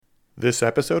This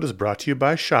episode is brought to you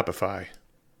by Shopify.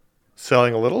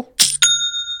 Selling a little?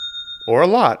 Or a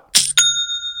lot?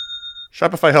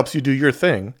 Shopify helps you do your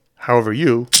thing, however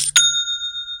you.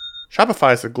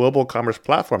 Shopify is a global commerce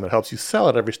platform that helps you sell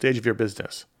at every stage of your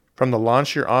business. From the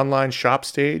launch your online shop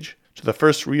stage, to the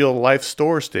first real-life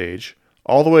store stage,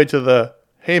 all the way to the,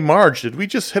 hey Marge, did we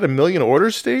just hit 1 million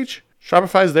orders stage?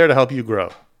 Shopify is there to help you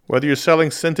grow. Whether you're selling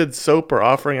scented soap or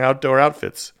offering outdoor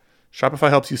outfits,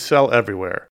 Shopify helps you sell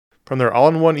everywhere. From their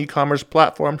all-in-one e-commerce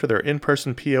platform to their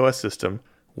in-person POS system,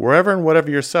 wherever and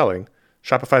whatever you're selling,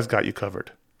 Shopify's got you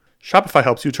covered. Shopify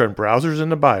helps you turn browsers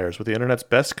into buyers with the internet's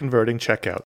best converting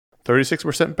checkout,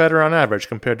 36% better on average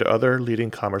compared to other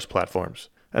leading commerce platforms.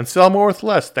 And sell more with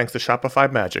less thanks to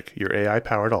Shopify Magic, your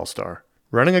AI-powered all-star.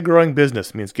 Running a growing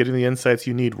business means getting the insights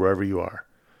you need wherever you are.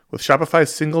 With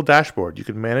Shopify's single dashboard, you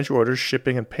can manage orders,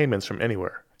 shipping, and payments from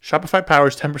anywhere. Shopify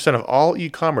powers 10% of all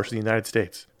e-commerce in the United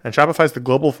States. And Shopify's the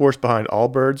global force behind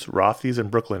Allbirds, Rothy's,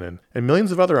 and Brooklinen, and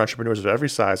millions of other entrepreneurs of every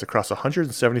size across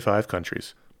 175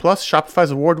 countries. Plus,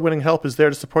 Shopify's award-winning help is there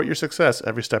to support your success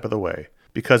every step of the way.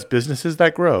 Because businesses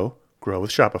that grow, grow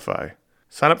with Shopify.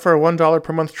 Sign up for a $1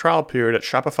 per month trial period at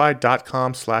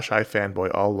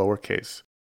shopify.com/ifanboy, all lowercase.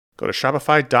 Go to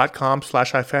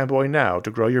shopify.com/ifanboy now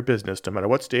to grow your business no matter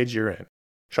what stage you're in.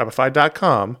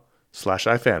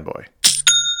 Shopify.com/ifanboy.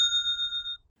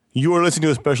 You are listening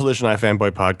to a special edition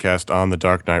iFanboy podcast on The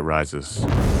Dark Knight Rises.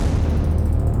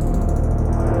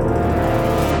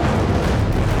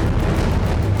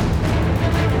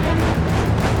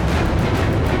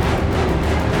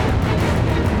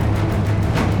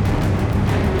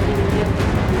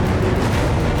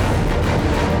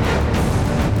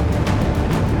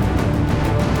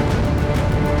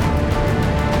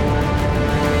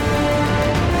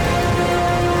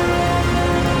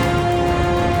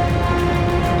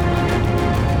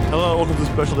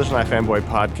 Special edition iFanboy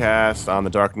podcast on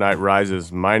The Dark Knight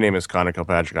Rises. My name is Connor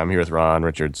Kilpatrick. I'm here with Ron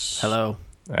Richards. Hello.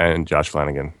 And Josh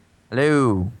Flanagan.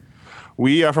 Hello.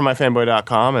 We are from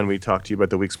iFanboy.com, and we talk to you about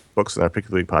the week's books in our Pick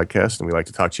of the Week podcast, and we like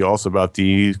to talk to you also about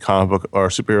the comic book or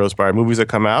superhero-inspired movies that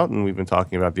come out, and we've been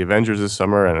talking about The Avengers this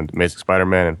summer and Amazing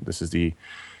Spider-Man, and this is the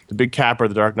big capper.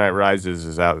 The Dark Knight Rises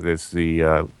is out. It's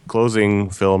the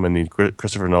closing film in the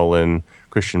Christopher Nolan,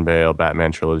 Christian Bale,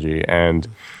 Batman trilogy. And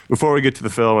before we get to the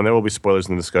film, and there will be spoilers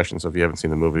in the discussion, so if you haven't seen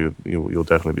the movie, you'll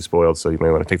definitely be spoiled, so you may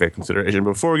want to take that into consideration.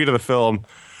 But before we get to the film,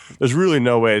 there's really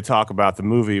no way to talk about the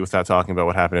movie without talking about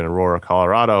what happened in Aurora,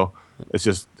 Colorado. It's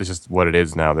just what it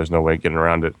is now. There's no way getting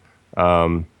around it.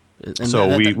 So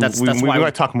we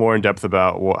might talk more in depth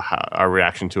about our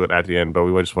reaction to it at the end, but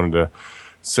we just wanted to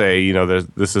say,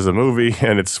 this is a movie,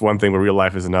 and it's one thing, but real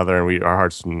life is another, and our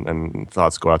hearts and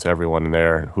thoughts go out to everyone in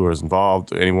there who is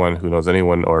involved, anyone who knows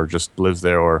anyone or just lives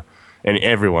there, or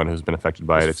everyone who's been affected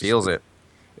by it. It feels it.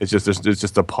 It's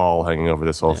just a pall hanging over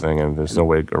this whole thing, and there's no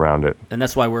way around it. And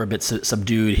that's why we're a bit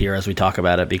subdued here as we talk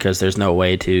about it, because there's no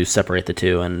way to separate the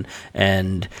two. And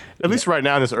at least right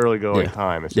now in this early going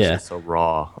time, it's just so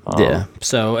raw.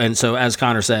 So as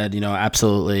Connor said,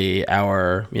 absolutely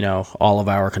all of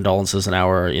our condolences and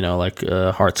our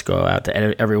hearts go out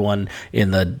to everyone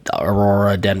in the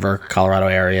Aurora, Denver, Colorado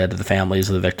area, to the families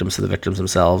of the victims, to the victims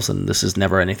themselves. And this is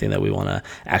never anything that we want to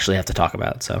actually have to talk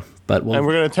about. So. And we're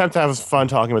going to attempt to have fun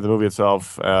talking about the movie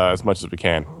itself as much as we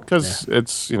can, because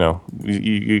it's, that's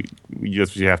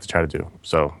what you have to try to do.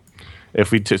 So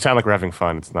if we sound like we're having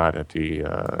fun, it's not at the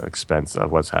expense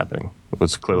of what's happening.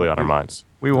 What's clearly on our minds.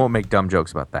 We won't make dumb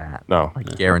jokes about that. No. I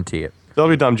guarantee it. There'll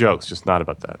be dumb jokes, just not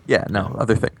about that. Yeah, no,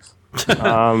 other things.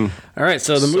 All right,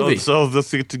 so the movie. So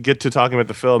let's get to talking about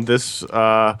the film. This...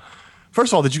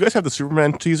 First of all, did you guys have the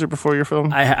Superman teaser before your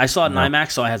film? I saw it in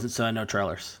IMAX, so I had no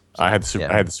trailers. I had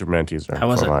the Superman teaser. How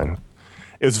was it? Mine.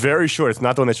 It was very short. It's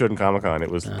not the one they showed in Comic-Con.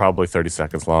 It was probably 30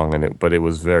 seconds long, but it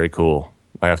was very cool,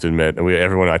 I have to admit. And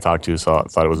everyone I talked to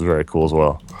thought it was very cool as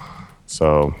well.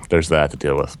 So there's that to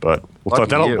deal with. But we'll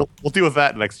deal with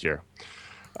that next year.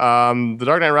 The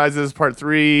Dark Knight Rises Part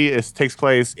 3 takes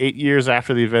place 8 years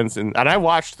after the events, and I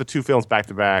watched the two films back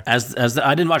to back. I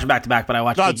didn't watch them back to back, but I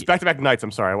watched. No, it's back to back nights.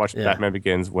 I'm sorry, I watched Batman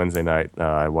Begins Wednesday night.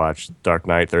 I watched Dark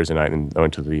Knight Thursday night, and I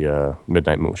went to the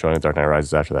midnight showing of Dark Knight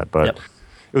Rises after that. But it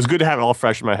was good to have it all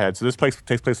fresh in my head. So this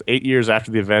takes place 8 years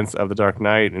after the events of the Dark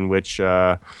Knight, in which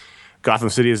Gotham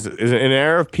City is in an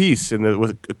era of peace,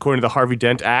 according to the Harvey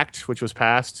Dent Act, which was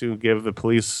passed to give the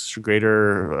police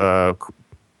greater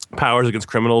powers against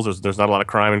criminals. There's not a lot of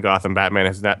crime in Gotham. Batman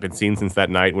has not been seen since that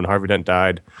night when Harvey Dent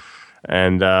died,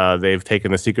 and they've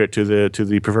taken the secret to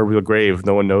the proverbial grave.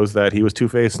 No one knows that he was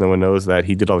Two-Face. No one knows that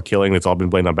he did all the killing. It's all been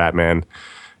blamed on Batman,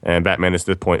 and Batman is at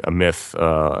this point a myth,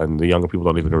 and the younger people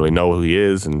don't even really know who he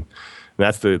is. And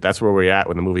That's where we're at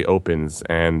when the movie opens.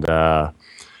 And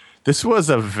this was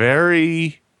a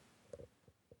very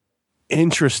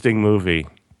interesting movie.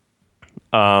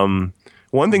 One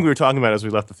thing we were talking about as we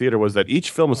left the theater was that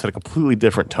each film had a completely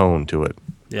different tone to it.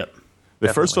 Yep.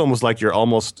 The first film was like your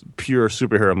almost pure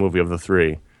superhero movie of the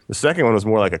three. The second one was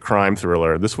more like a crime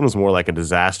thriller. This one was more like a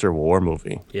disaster war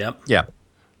movie. Yep. Yeah.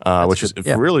 Which is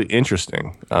really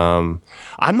interesting. I'm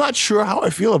not sure how I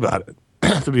feel about it,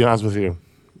 to be honest with you.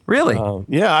 Really?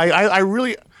 I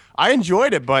really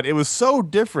enjoyed it, but it was so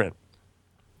different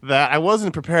that I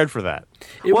wasn't prepared for that.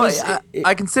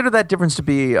 I consider that difference to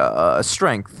be a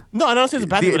strength. No, I don't say it's a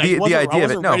bad thing. The idea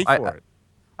of it. No, ready for it.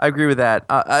 I agree with that.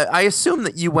 I assume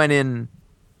that you went in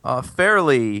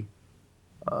fairly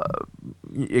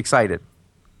excited.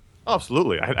 Oh,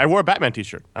 absolutely. I wore a Batman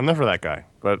t-shirt. I'm never that guy.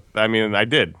 But, I mean, I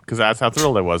did, because that's how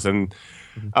thrilled I was. And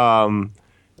I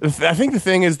think the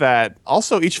thing is that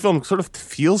also each film sort of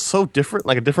feels so different,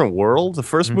 like a different world. The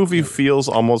first movie feels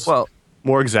almost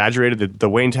more exaggerated. The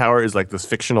Wayne Tower is like this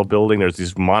fictional building. There's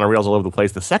these monorails all over the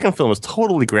place. The second film is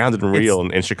totally grounded and real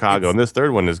in Chicago. And this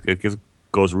third one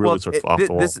goes really sort of off the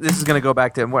wall. This is going to go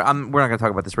back to we're not going to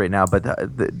talk about this right now, but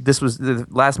the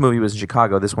last movie was in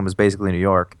Chicago. This one was basically New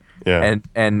York. Yeah,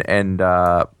 and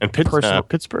Pittsburgh. I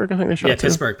think they shot. Yeah,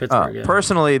 Pittsburgh. Yeah.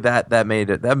 Personally, that made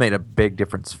a big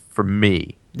difference for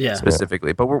me. Yeah.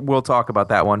 Specifically, but we'll talk about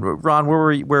that one. Ron, where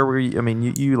were you? I mean,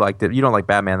 you liked it. You don't like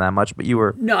Batman that much, but you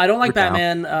were. No, I don't like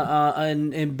Batman.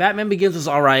 And Batman Begins was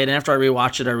all right. And after I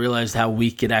rewatched it, I realized how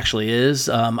weak it actually is.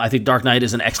 I think Dark Knight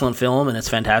is an excellent film, and it's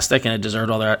fantastic, and it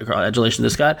deserved all the adulation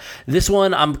this got. This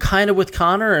one, I'm kind of with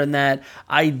Connor in that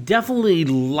I definitely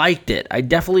liked it. I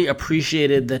definitely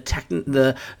appreciated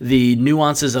the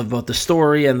nuances of both the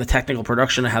story and the technical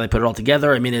production and how they put it all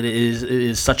together. I mean, it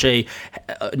is such a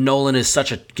Nolan is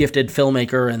such a gifted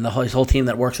filmmaker, and his whole team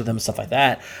that works with him and stuff like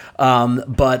that.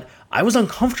 But I was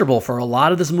uncomfortable for a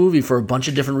lot of this movie for a bunch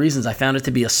of different reasons. I found it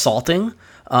to be assaulting,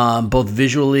 both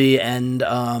visually and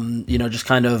just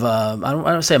kind of I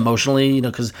don't say emotionally,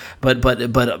 but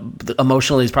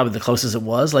emotionally is probably the closest it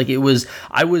was. Like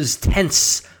I was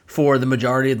tense for the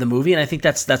majority of the movie, and I think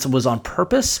that was on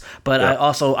purpose. But I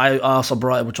also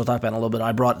brought, which we'll talk about in a little bit,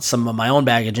 I brought some of my own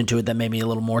baggage into it that made me a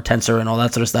little more tenser and all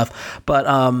that sort of stuff. But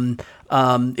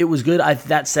it was good.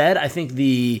 That said, I think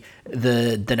the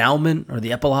denouement or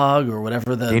the epilogue or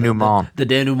whatever the denouement,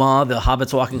 the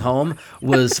Hobbits walking home,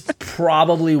 was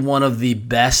probably one of the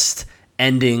best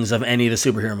endings of any of the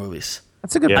superhero movies.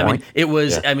 That's a good point. I mean, it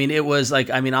was. Yeah. I mean, it was like.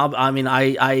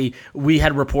 We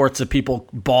had reports of people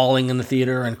bawling in the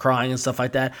theater and crying and stuff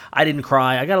like that. I didn't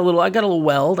cry. I got a little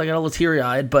welled. I got a little teary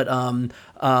eyed. But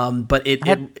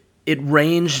it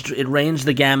ranged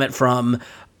the gamut from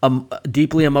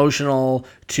deeply emotional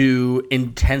to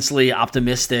intensely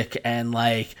optimistic and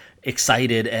like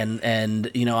excited and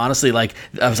honestly, like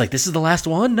I was like, this is the last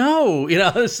one. No,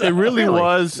 so, it really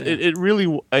was. It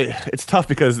really. It's tough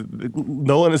because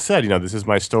Nolan has said, this is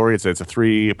my story. It's a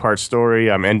 3-part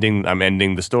story. I'm ending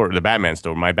the story, the Batman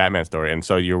story, my Batman story. And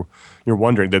so you're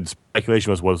wondering. The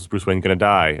speculation was Bruce Wayne going to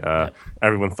die?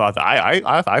 Everyone thought that.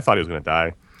 I thought he was going to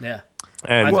die. Yeah.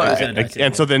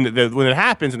 And so then when it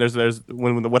happens, and there's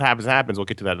when what happens, we'll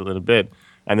get to that in a little bit.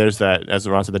 And there's that, as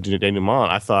Ron said, the denouement.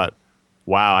 I thought,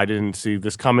 wow, I didn't see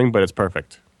this coming, but it's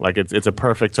perfect. Like it's a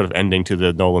perfect sort of ending to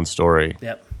the Nolan story.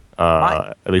 Yep.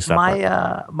 At least that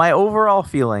part. My overall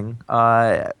feeling,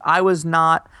 I was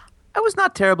not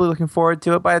terribly looking forward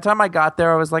to it. By the time I got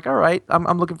there, I was like, all right,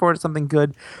 I'm looking forward to something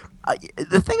good.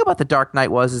 The thing about The Dark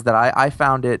Knight is that I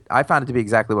found it to be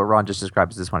exactly what Ron just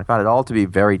described as this one. I found it all to be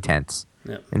very tense.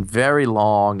 Yep. And very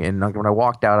long, and when I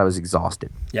walked out, I was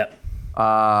exhausted. Yep.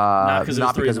 Not because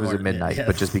it was at midnight,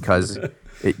 but just because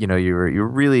you're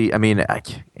really. I mean, I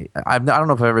don't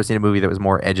know if I've ever seen a movie that was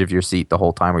more edge of your seat the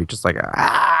whole time, where you're just like,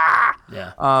 ah.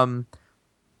 Yeah.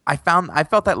 I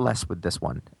felt that less with this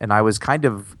one, and I was kind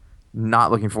of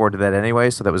not looking forward to that anyway,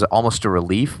 so that was almost a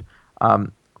relief.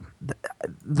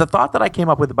 The thought that I came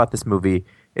up with about this movie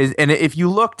is, and if you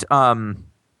looked.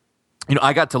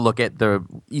 I got to look at the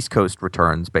East Coast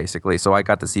returns, basically. So I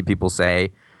got to see people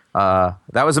say, that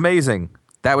was amazing.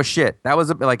 That was shit. That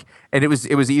was like, and it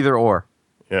was either or.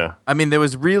 Yeah. I mean, I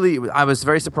was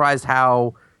very surprised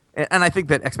how, and I think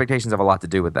that expectations have a lot to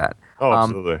do with that. Oh,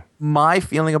 absolutely. My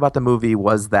feeling about the movie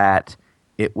was that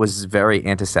it was very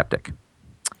antiseptic.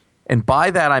 And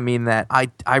by that, I mean that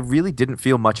I really didn't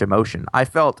feel much emotion. I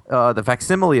felt the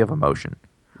facsimile of emotion.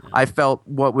 I felt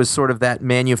what was sort of that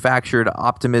manufactured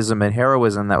optimism and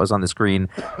heroism that was on the screen,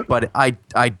 but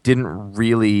I didn't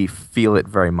really feel it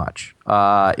very much.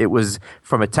 It was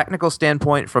from a technical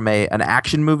standpoint, from an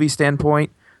action movie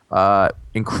standpoint,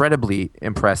 incredibly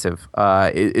impressive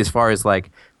as far as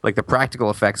like the practical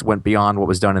effects went beyond what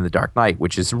was done in The Dark Knight,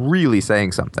 which is really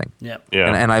saying something. Yep.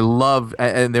 Yeah. And I love,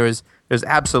 and there's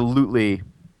absolutely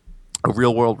a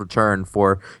real world return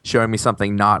for showing me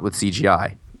something not with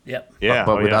CGI. Yep. Yeah.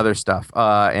 But oh, with yeah. other stuff.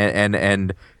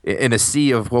 And in a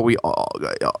sea of what we all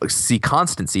see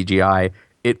constant CGI,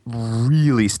 it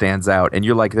really stands out. And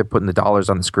you're like, they're putting the dollars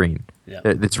on the screen. Yeah.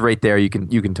 It's right there. You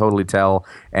can totally tell,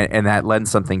 and that lends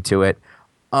something to it.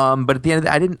 But at the end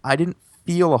of the day, I didn't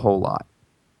feel a whole lot,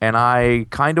 and I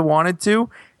kind of wanted to.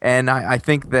 And I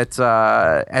think that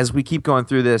as we keep going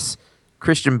through this,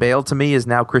 Christian Bale to me is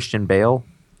now Christian Bale.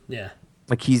 Yeah.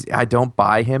 Like I don't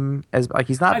buy him as like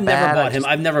he's not I've bad. never bought him.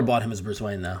 I've never bought him as Bruce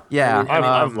Wayne though. Yeah.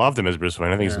 I've loved him as Bruce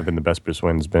Wayne. I think he's been the best Bruce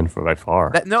Wayne's been by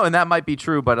far. And that might be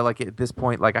true, but like at this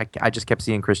point, like I just kept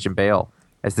seeing Christian Bale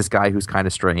as this guy who's kind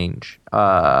of strange.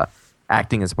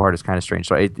 Acting as a part is kind of strange,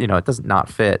 so it does not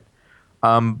fit.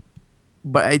 But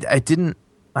I didn't.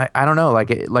 I don't know.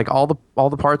 Like all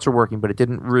the parts are working, but it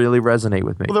didn't really resonate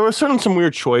with me. Well, there were certainly some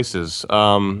weird choices.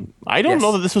 I don't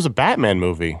know that this was a Batman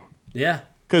movie Yeah.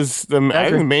 because I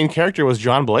think the main character was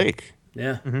John Blake.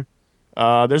 Yeah.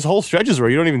 There's whole stretches where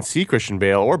you don't even see Christian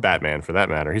Bale or Batman for that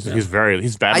matter. He's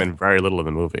Batman very little in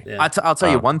the movie. Yeah. I'll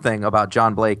tell you one thing about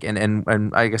John Blake,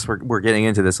 and I guess we're getting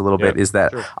into this a little bit, is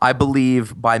that I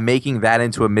believe by making that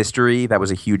into a mystery, that was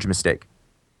a huge mistake.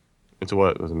 Into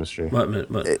what? It was a mystery. What?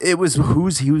 It was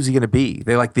who's he going to be?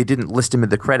 They didn't list him in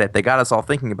the credit. They got us all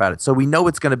thinking about it, so we know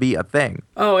it's going to be a thing.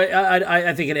 Oh,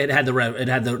 I think it had the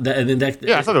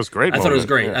Yeah, I thought it was great. I thought it was moment.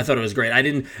 great. Yeah. I thought it was great. I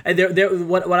didn't. And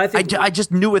what I think. I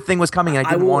just knew a thing was coming. And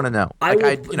I didn't want to know.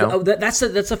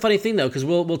 That's a funny thing though, because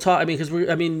we'll talk. I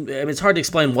mean, it's hard to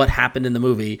explain what happened in the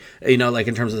movie. Like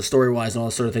in terms of the story wise and all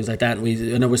sort of things like that.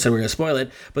 And I know we said we were going to spoil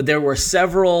it, but there were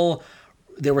several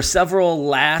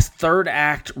last third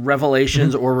act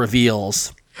revelations or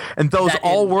reveals. And those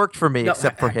all worked for me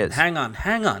except for his. Hang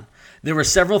on. There were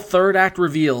several third act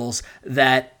reveals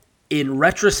that, in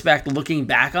retrospect, looking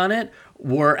back on it,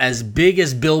 were as big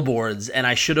as billboards, and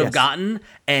I should have gotten,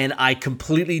 and I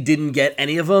completely didn't get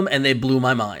any of them, and they blew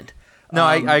my mind. No,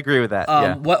 I agree with that.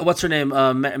 Yeah. What's her name?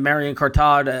 Marion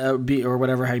Cotillard, or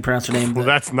whatever how you pronounce her name. Well,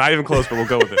 that's not even close, but we'll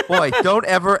go with it. Boy, don't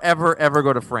ever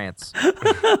go to France.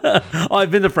 Oh, I've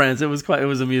been to France. It was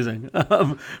amusing.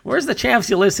 Where's the champs,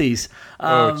 Ulysses?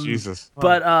 Jesus.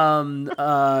 But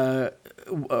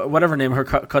whatever name, her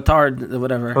Cotillard,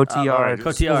 whatever. Cotillard.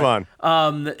 Move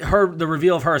on. The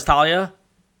reveal of her as Talia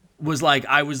was like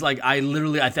I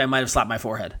think I might have slapped my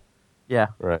forehead. Yeah.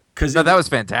 Right. That was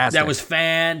fantastic. That was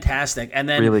fantastic, and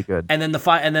then really good. And then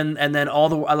and then all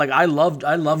the I loved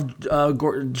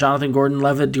Jonathan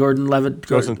Gordon-Levitt.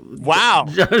 Wow.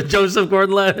 Joseph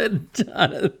Gordon-Levitt.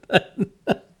 Jonathan.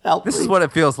 This is what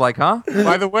it feels like, huh?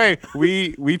 By the way,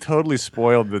 we totally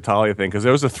spoiled the Talia thing because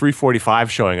there was a 3:45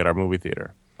 showing at our movie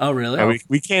theater. Oh, really? And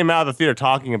we came out of the theater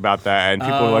talking about that, and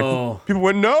people were like, people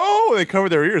went, no! They covered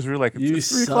their ears. We were like, it's you 3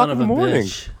 son o'clock of in the a morning.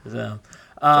 bitch. So,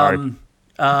 Sorry.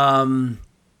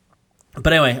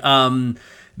 but anyway, I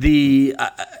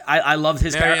loved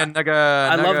his character.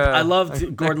 I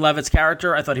loved Gordon Levitt's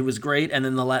character. I thought he was great, and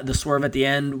then the swerve at the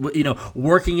end,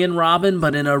 working in Robin,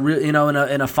 but in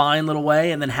a fine little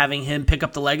way, and then having him pick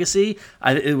up the legacy.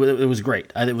 It was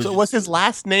great. So was his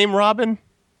last name Robin?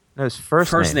 No, his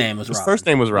first name was His Robin. first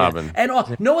name was Robin. Yeah. And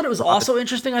know what it was also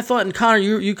interesting, I thought, and Connor,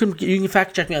 you can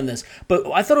fact check me on this, but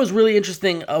I thought it was really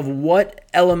interesting of what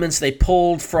elements they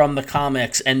pulled from the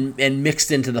comics and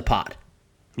mixed into the pot.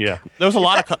 Yeah, there was a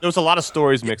lot of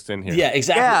stories mixed in here. Yeah,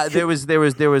 exactly. Yeah, there was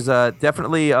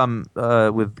definitely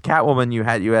with Catwoman you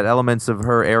had elements of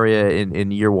her area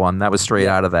in year one that was straight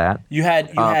out of that. You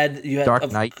had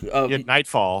Dark Knight. You had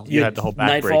Nightfall. you You had had the whole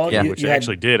Nightfall, backbreaking, you which I had-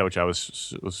 actually did, which I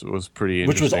was pretty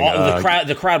which was interesting.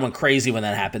 the crowd went crazy when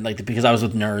that happened, because I was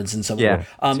with nerds and so Yeah.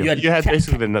 you You had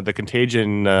basically the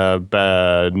Contagion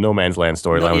No Man's Land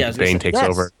storyline yeah, I where was gonna Bane say- takes yes.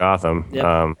 over Gotham.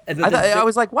 Yep. And I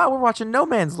was like, wow, we're watching No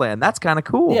Man's Land. That's kind of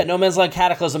cool. Yeah, No Man's Land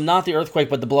Cataclysm, not the earthquake,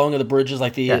 but the blowing of the bridges,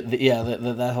 like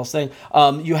that whole thing.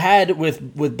 You had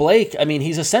with Blake. I mean,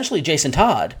 he's essentially Jason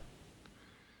Todd.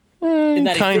 In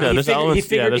that Kinda. There's elements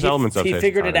of he Jason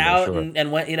figured Todd it in there, out sure.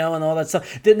 and went, and all that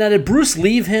stuff. Did Bruce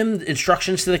leave him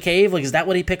instructions to the cave? Like, is that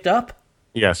what he picked up?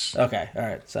 Yes. Okay, all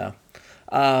right. So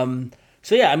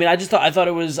yeah. I mean, I thought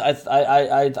it was.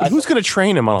 Who's going to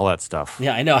train him on all that stuff?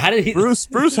 Yeah, I know. How did he?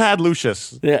 Bruce had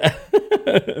Lucius. Yeah,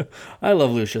 I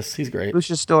love Lucius. He's great.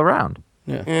 Lucius still around.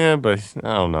 Yeah, but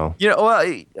I don't know.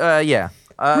 Yeah.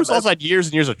 Bruce also had years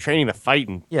and years of training to fight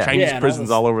in Chinese and prisons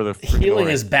all over the freaking healing world.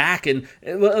 his back and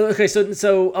okay.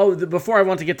 So before I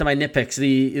want to get to my nitpicks,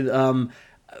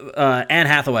 Anne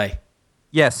Hathaway.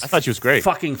 Yes, I thought she was great.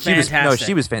 Fucking fantastic.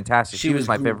 She was fantastic. She was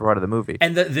my favorite part of the movie.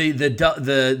 And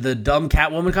the dumb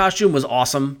Catwoman costume was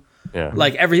awesome. Yeah.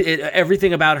 Like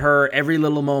everything about her, every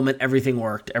little moment, everything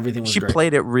worked. Everything was She great.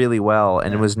 played it really well,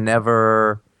 and it was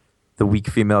never the weak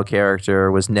female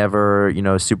character. Was never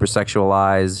super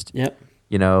sexualized. Yep.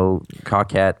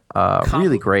 Coquette.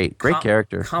 Really great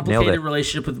character. Nailed Complicated it.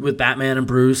 relationship with Batman and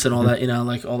Bruce and all that.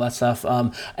 Like all that stuff.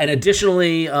 And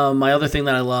additionally, my other thing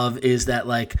that I love is that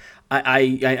like.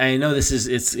 I know this is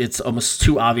it's almost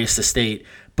too obvious to state,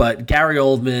 but Gary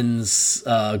Oldman's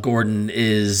Gordon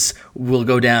will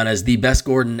go down as the best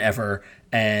Gordon ever,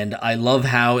 and I love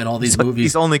how in all these movies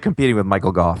He's only competing with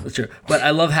Michael Goff. That's true. But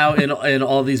I love how in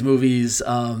all these movies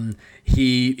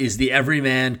he is the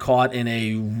everyman caught in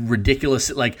a ridiculous,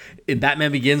 like in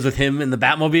Batman Begins with him in the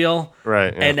Batmobile,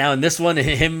 right? Yeah. And now in this one,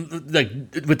 him like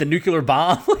with the nuclear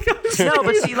bomb. No,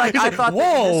 but see, like I thought,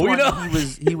 whoa,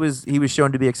 he was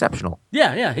shown to be exceptional.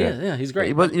 Yeah, he's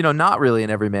great. But not really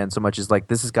an everyman so much as like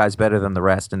this guy's better than the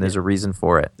rest, and there's a reason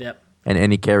for it. Yep.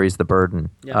 And he carries the burden.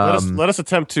 Yeah. Let us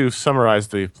attempt to summarize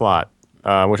the plot,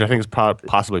 which I think is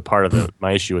possibly part of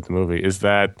my issue with the movie. Is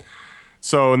that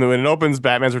so? When it opens,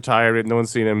 Batman's retired. No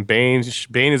one's seen him. Bane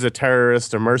is a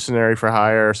terrorist, a mercenary for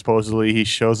hire. Supposedly, he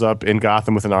shows up in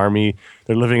Gotham with an army.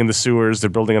 They're living in the sewers. They're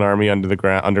building an army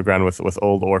underground with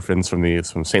old orphans from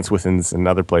Saint Swithins and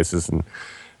other places.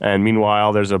 And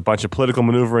meanwhile, there's a bunch of political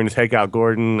maneuvering to take out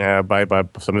Gordon by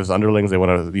some of his underlings. They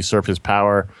want to usurp his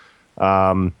power.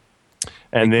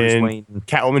 And then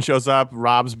Catwoman shows up,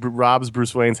 robs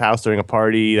Bruce Wayne's house during a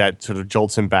party that sort of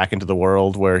jolts him back into the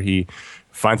world where he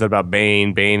finds out about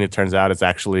Bane. Bane, it turns out, it's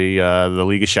actually the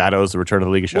League of Shadows, the return of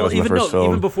the League of Shadows in the first film.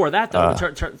 Even before that, though, so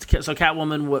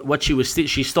Catwoman, what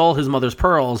she stole his mother's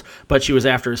pearls, but she was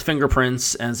after his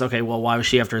fingerprints. And it's okay, well, why was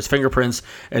she after his fingerprints?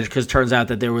 Because it turns out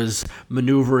that there was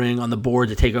maneuvering on the board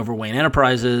to take over Wayne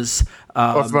Enterprises.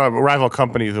 It's a rival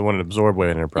company that wanted to absorb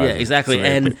Wayne Enterprises. Yeah, exactly. So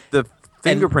and the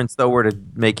fingerprints, though, were to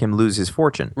make him lose his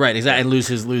fortune. Right, exactly, and lose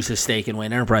his stake in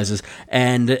Wayne Enterprises,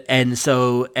 and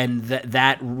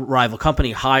that rival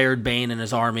company hired Bane and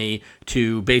his army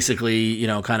to basically,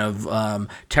 kind of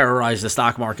terrorize the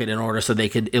stock market in order so they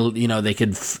could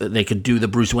do the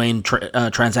Bruce Wayne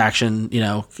transaction,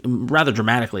 rather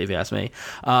dramatically, if you ask me.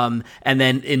 And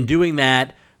then in doing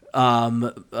that,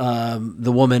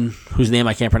 the woman whose name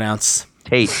I can't pronounce.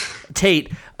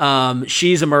 Tate,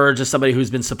 she's emerged as somebody who's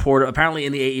been supportive. Apparently,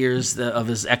 in the 8 years of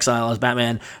his exile as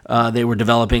Batman, they were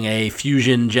developing a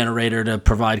fusion generator to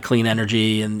provide clean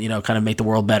energy and kind of make the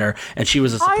world better. And she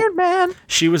was Iron Man.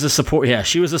 She was a support. Yeah,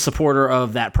 she was a supporter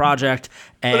of that project.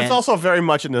 And but it's also very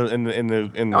much in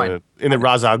the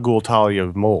Ra's al Ghul Talia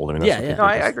mold. I mean,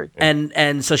 I agree.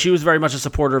 And so she was very much a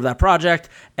supporter of that project.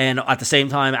 And at the same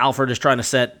time, Alfred is trying to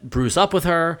set Bruce up with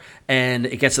her. And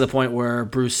it gets to the point where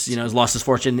Bruce, has lost his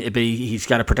fortune. He's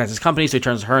got to protect his company. So he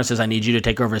turns to her and says, "I need you to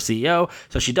take over as CEO."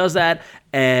 So she does that.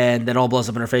 And then all blows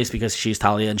up in her face because she's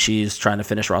Talia and she's trying to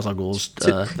finish Ra's al Ghul's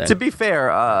thing. To be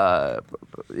fair,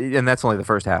 and that's only the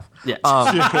first half. Yeah.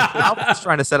 Alfred's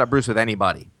trying to set up Bruce with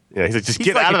anybody. Yeah, he's like, just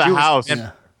get out of the house.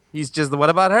 Yeah. He's just, what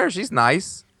about her? She's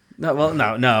nice. No, well,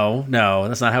 no,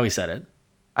 that's not how he said it.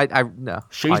 No.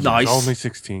 She's nice. Only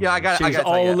 16. Yeah, I got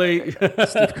only.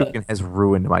 Steve Coogan has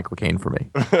ruined Michael Caine for me,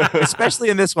 especially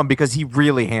in this one because he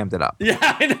really hammed it up. Yeah,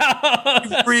 I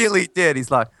know. He really did.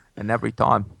 He's like, and every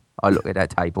time I look at that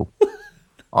table,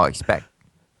 I expect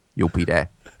you'll be there.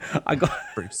 I got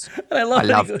Bruce. And I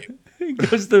love you. He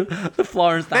goes to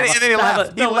Florence. And then he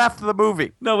left. He left the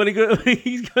movie. No, when he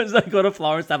goes, I go to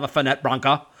Florence to have a Fernet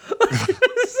Branca.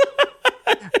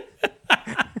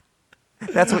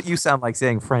 That's what you sound like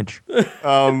saying French.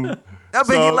 No, but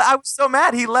I was so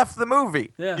mad he left the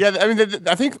movie. Yeah. I mean,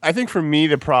 I think for me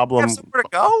the problem. You have somewhere to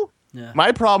go. Yeah.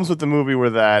 My problems with the movie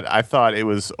were that I thought it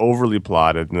was overly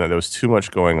plotted and that there was too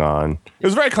much going on. It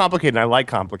was very complicated, and I like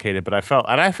complicated, but I feel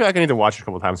like I need to watch it a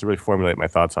couple of times to really formulate my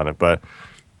thoughts on it. But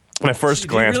my first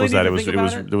glance was that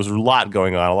there was a lot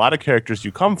going on. A lot of characters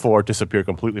you come for disappear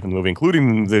completely from the movie,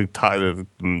 including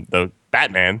the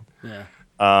Batman.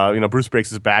 Yeah. Bruce breaks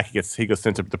his back. He goes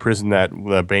sent to the prison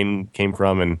that Bane came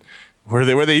from, and where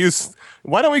they use.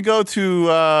 Why don't we go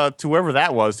to wherever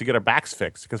that was to get our backs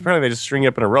fixed? Because apparently they just string you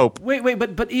up in a rope. Wait,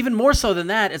 but even more so than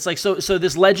that, it's like so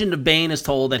this legend of Bane is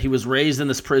told that he was raised in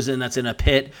this prison that's in a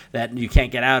pit that you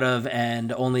can't get out of,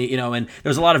 and only and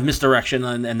there's a lot of misdirection,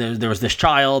 and there was this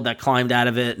child that climbed out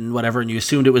of it and whatever, and you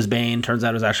assumed it was Bane. Turns out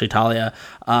it was actually Talia,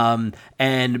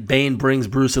 and Bane brings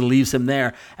Bruce and leaves him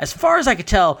there. As far as I could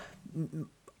tell,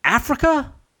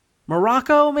 Africa.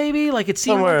 Morocco, maybe. Like it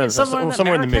seemed somewhere, like it's somewhere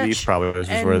in the Marrakech. Mideast, probably, which is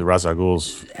And- where the Ra's al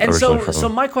Ghul's And originally so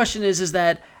from. my question is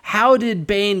that how did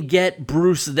Bane get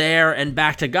Bruce there and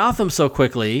back to Gotham so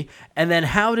quickly? And then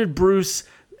how did Bruce,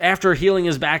 after healing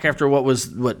his back after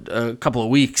a couple of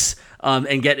weeks,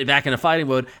 and get back into fighting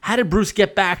mode, how did Bruce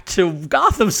get back to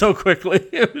Gotham so quickly?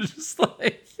 It was just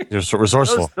like... You're so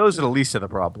resourceful. Those are the least of the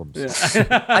problems.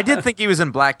 Yeah. I did think he was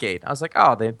in Blackgate. I was like,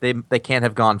 oh, they can't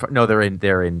have gone. No, they're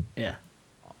in Yeah.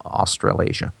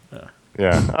 Australasia.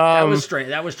 Yeah, That was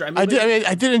strange. I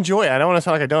did enjoy it. I don't want to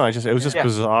sound like I don't. It was just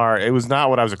bizarre. It was not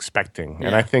what I was expecting,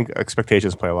 and Yeah. I think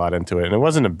expectations play a lot into it. And it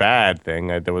wasn't a bad thing.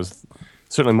 There was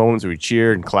certainly moments where we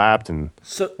cheered and clapped, and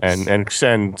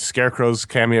Scarecrow's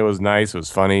cameo was nice. It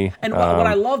was funny. And what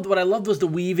I loved was the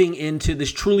weaving into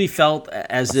this. Truly felt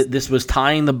as this was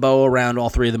tying the bow around all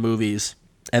three of the movies,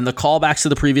 and the callbacks to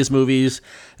the previous movies,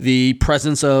 the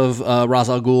presence of Ra's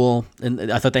al Ghul,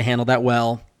 and I thought they handled that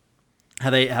well. How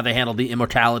they handled the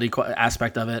immortality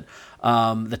aspect of it,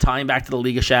 the tying back to the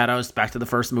League of Shadows, back to the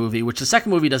first movie, which the second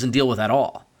movie doesn't deal with at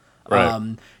all.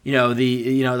 Right.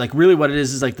 Like really what it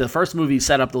is like the first movie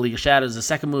set up the League of Shadows. The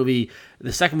second movie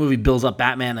builds up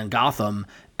Batman and Gotham,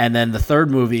 and then the third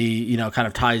movie, kind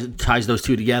of ties those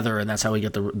two together, and that's how we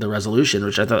get the resolution,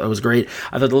 which I thought was great.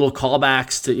 I thought the little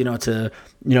callbacks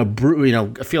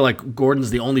I feel like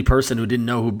Gordon's the only person who didn't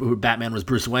know who Batman was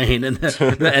Bruce Wayne, and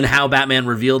and how Batman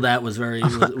revealed that was very.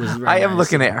 Was very I am nice.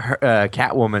 looking at her,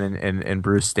 Catwoman and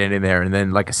Bruce standing there, and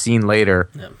then like a scene later,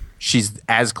 she's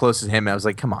as close as him. I was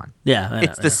like, come on,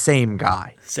 it's the same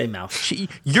guy, same mouth.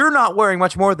 You're not wearing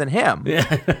much more than him,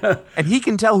 and he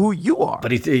can tell who you are.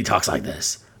 But he talks like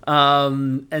this.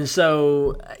 And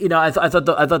so I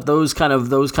thought those kind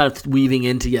of weaving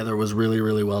in together was really,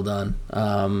 really well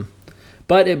done.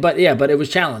 But it was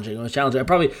challenging.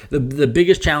 Probably the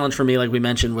biggest challenge for me, like we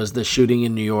mentioned, was the shooting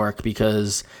in New York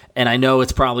and I know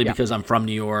it's probably because I'm from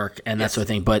New York and that sort of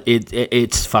thing, but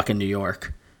it's fucking New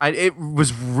York. It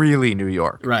was really New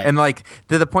York, right? And like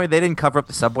to the point they didn't cover up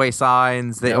the subway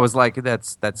signs. I was like,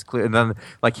 that's clear. And then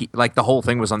like the whole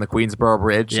thing was on the Queensboro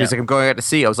Bridge. He was like, I'm going out to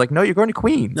sea. I was like, no, you're going to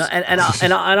Queens. No, and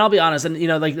I'll be honest, and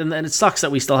and it sucks that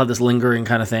we still have this lingering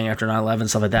kind of thing after 9/11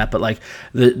 stuff like that. But like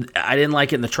I didn't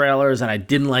like it in the trailers, and I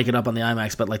didn't like it up on the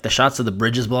IMAX. But like the shots of the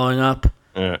bridges blowing up.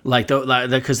 Yeah.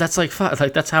 Because that's like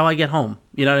that's how I get home.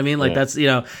 You know what I mean? Like that's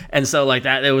and so like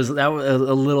that was a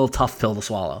little tough pill to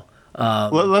swallow.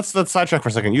 Let's sidetrack for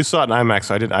a second. You saw it in IMAX.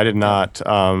 So I did not.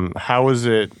 How was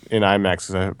it in IMAX?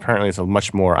 'Cause apparently, it's a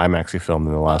much more IMAX-y film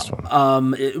than the last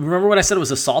one. Remember what I said? It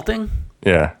was assaulting.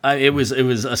 Yeah, it was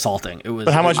assaulting. It was.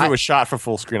 But how much of it was shot for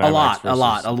full screen? A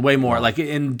lot, way more. Like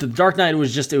in The Dark Knight, I think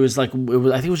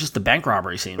it was just the bank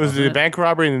robbery scene. It was the bank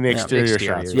robbery and then the exterior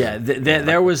shots. Yeah,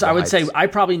 there was. I would say I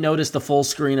probably noticed the full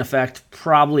screen effect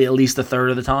probably at least a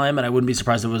third of the time, and I wouldn't be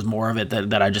surprised if it was more of it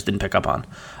that I just didn't pick up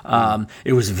on.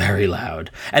 It was very loud,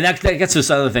 and that gets to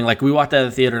this other thing. Like we walked out of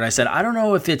the theater, and I said, I don't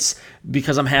know if it's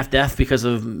because I'm half deaf because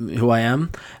of who I am,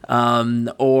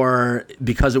 or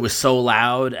because it was so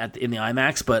loud in the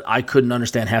IMAX, but I couldn't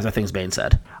understand half the things Bane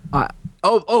said.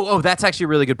 That's actually a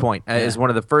really good point. Is one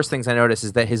of the first things I noticed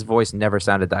is that his voice never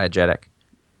sounded diegetic.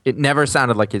 It never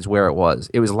sounded like it's where it was.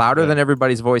 It was louder than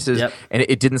everybody's voices, and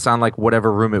it didn't sound like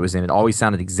whatever room it was in. It always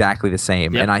sounded exactly the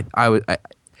same. And I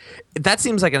that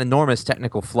seems like an enormous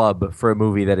technical flub for a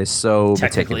movie that is so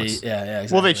meticulous.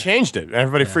 Exactly. Well, they changed it.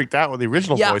 Everybody freaked out with the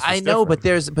original voice. Yeah, I know,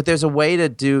 different. but there's a way to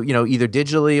do either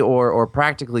digitally or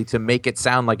practically to make it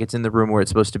sound like it's in the room where it's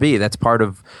supposed to be. That's part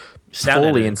of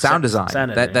Foley and sound design.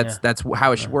 That's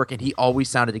how it should work. And he always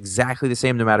sounded exactly the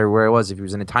same no matter where it was. If he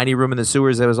was in a tiny room in the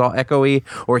sewers that was all echoey,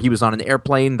 or he was on an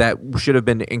airplane that should have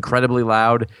been incredibly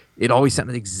loud, it always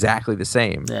sounded exactly the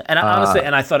same. Yeah. And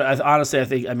I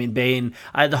think Bane.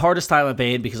 I had the hardest time with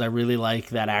Bane because I really like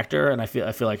that actor, and I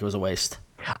feel like it was a waste.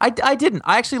 I didn't.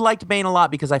 I actually liked Bane a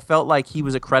lot because I felt like he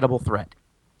was a credible threat.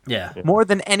 Yeah. More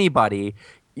than anybody.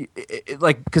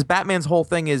 Because Batman's whole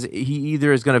thing is he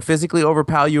either is going to physically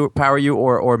overpower you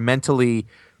or mentally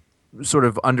sort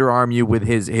of underarm you with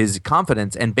his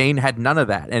confidence, and Bane had none of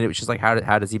that, and it was just like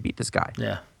how does he beat this guy?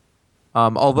 Yeah.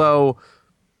 Although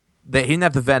he didn't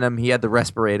have the venom, he had the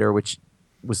respirator, which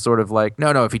was sort of like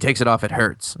no, if he takes it off, it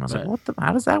hurts. And I was like,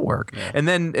 how does that work? Yeah. And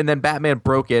then Batman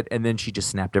broke it, and then she just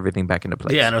snapped everything back into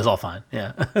place. Yeah, and it was all fine.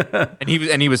 Yeah. and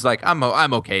he was like,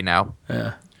 I'm okay now.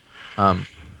 Yeah.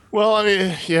 Well, I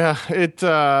mean, yeah,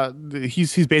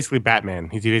 he's basically Batman.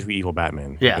 He's basically evil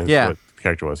Batman. Yeah. That's what the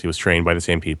character was. He was trained by the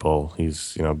same people.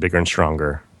 He's bigger and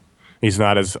stronger. He's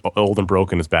not as old and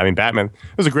broken as Batman. Batman.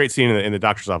 It was a great scene in the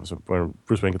doctor's office when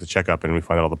Bruce Wayne gets a checkup and we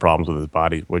find out all the problems with his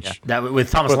body. Which that with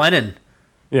Thomas Lennon.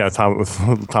 Yeah, Tom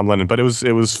with Tom Lennon, but it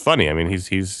was funny. I mean,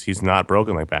 he's not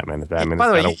broken like Batman. Batman. By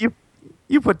the way,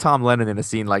 you put Tom Lennon in a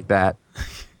scene like that.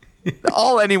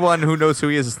 All anyone who knows who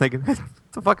he is thinking, what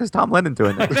the fuck is Tom Lennon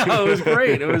doing there? No, it was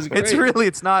great. It was great.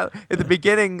 It's not at the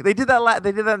beginning. They did that.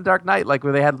 They did that in Dark Knight, like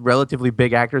where they had relatively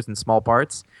big actors in small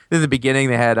parts. Then in the beginning,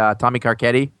 they had Tommy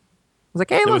Carcetti. I was like,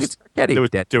 hey, look, it's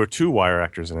Carcetti. There were 2 wire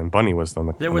actors, and then Bunny was on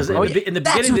the. There was on the in the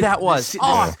that's beginning. who that was.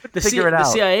 The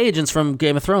CIA agents from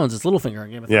Game of Thrones. It's Littlefinger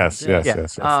in Game of Thrones.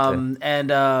 Yes.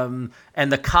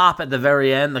 And the cop at the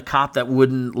very end, the cop that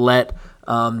wouldn't let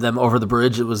them over the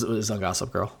bridge, it was on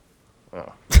Gossip Girl.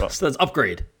 Oh, well. So that's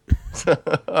upgrade.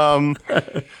 I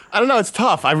don't know. It's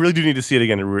tough. I really do need to see it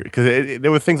again because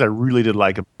there were things I really did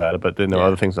like about it, but then there were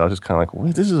other things I was just kind of like,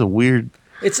 "What? This is a weird."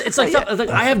 It's like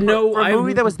I have no for a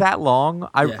movie that was that long.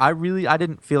 I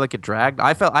didn't feel like it dragged.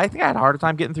 I think I had a harder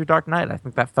time getting through Dark Knight. I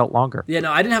think that felt longer. Yeah,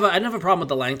 no, I didn't have a problem with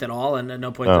the length at all, and at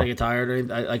no point did I get tired. Or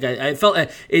anything. I felt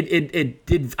it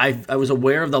did. I was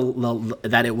aware of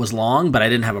that it was long, but I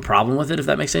didn't have a problem with it. If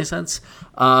that makes any sense.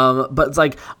 But it's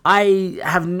like I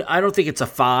don't think it's a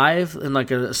 5 in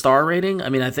like a star rating. I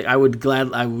mean, I think I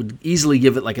would easily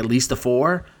give it like at least a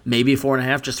 4, maybe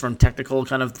 4.5, just from technical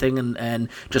kind of thing and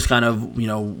just kind of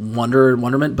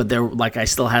wonderment. But there, like, I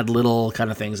still had little kind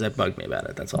of things that bugged me about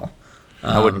it. That's all.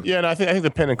 I wouldn't. Yeah, no, I think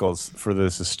the pinnacles for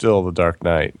this is still The Dark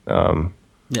Knight.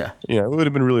 Yeah, it would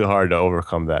have been really hard to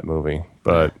overcome that movie,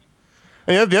 but.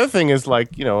 And the other thing is,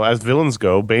 like, as villains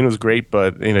go, Bane was great,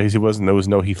 but there was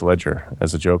no Heath Ledger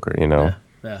as a Joker.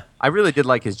 Yeah. I really did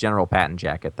like his General Patton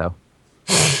jacket, though.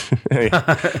 And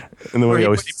the way he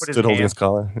always stood holding his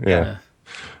collar. Yeah.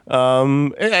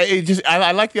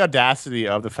 I like the audacity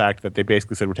of the fact that they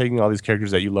basically said, we're taking all these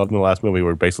characters that you loved in the last movie,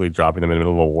 we're basically dropping them in the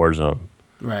middle of a war zone.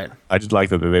 Right. I just like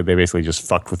that they basically just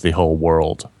fucked with the whole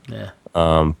world. Yeah.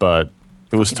 But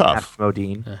it was tough.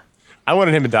 Modine. Yeah. I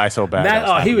wanted him to die so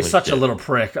bad. He was such a little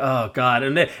prick. Oh God,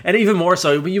 and even more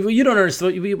so. You don't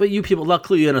understand. But you people, I'll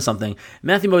clue you into something.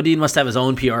 Matthew Modine must have his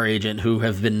own PR agent who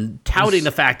have been touting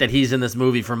the fact that he's in this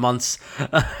movie for months.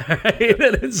 And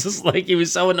it's just like he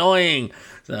was so annoying.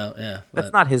 So yeah,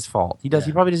 that's not his fault. He does. Yeah.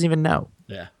 He probably doesn't even know.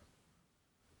 Yeah.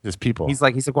 Just people. He's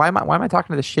like, why am I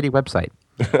talking to this shitty website?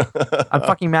 I'm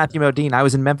fucking Matthew Modine. I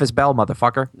was in Memphis Belle,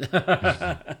 motherfucker.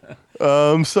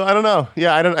 So I don't know.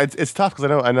 Yeah, I don't. It's tough because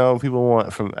I know people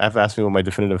have asked me what my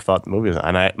definitive thought the movie is,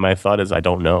 and my thought is I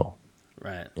don't know.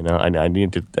 Right. I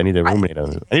need to ruminate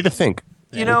on it. I need to think.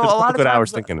 A lot of good times,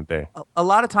 hours thinking a day. A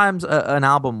lot of times, an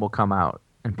album will come out,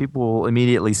 and people will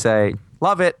immediately say,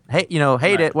 "Love it, hate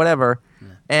it, whatever."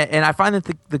 And I find that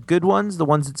the good ones, the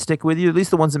ones that stick with you, at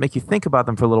least the ones that make you think about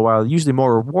them for a little while, are usually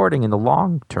more rewarding in the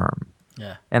long term.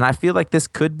 Yeah. And I feel like this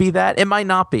could be that. It might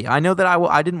not be. I know that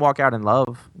I didn't walk out in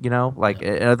love,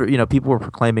 people were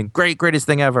proclaiming greatest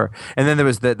thing ever. And then there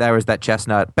was that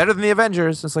Chestnut, better than the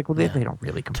Avengers. It's like, well, they don't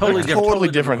really compare. Totally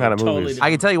different kind of movies.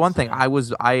 I can tell you one thing.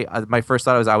 My first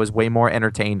thought was I was way more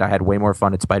entertained. I had way more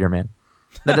fun at Spider-Man.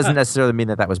 That doesn't necessarily mean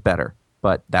that was better.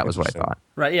 But that was what I thought.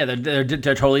 Right? Yeah, they're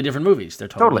totally different movies. They're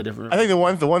totally different. I think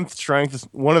one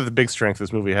of the big strengths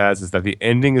this movie has is that the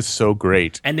ending is so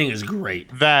great. Ending is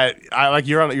great. That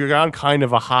you're on kind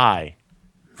of a high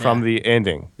from the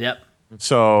ending. Yep.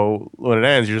 So when it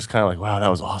ends, you're just kind of like, wow, that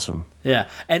was awesome. Yeah,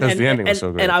 and the ending was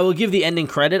so great. And I will give the ending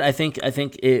credit. I think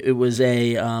it was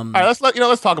a. All right,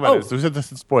 let's talk about this.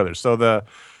 This is spoilers. So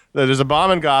there's a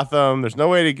bomb in Gotham. There's no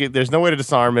way to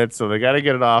disarm it. So they got to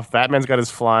get it off. Batman's got his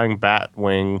flying bat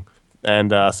wing,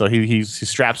 and so he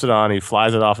straps it on. He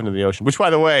flies it off into the ocean. Which, by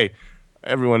the way,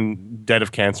 everyone dead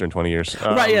of cancer in 20 years.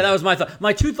 Right? Yeah, that was my thought.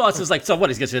 My two thoughts is like, so what?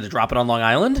 He's going to drop it on Long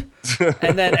Island,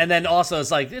 and then also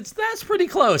it's like that's pretty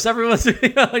close. Everyone's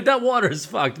like that water is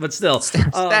fucked, but still.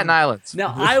 Staten Island.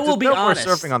 Now I will be honest.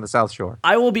 We're surfing on the South Shore.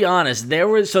 I will be honest. There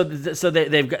was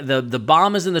they've got the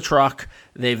bomb is in the truck.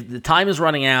 The time is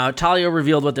running out. Talia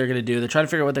revealed what they're going to do. They're trying to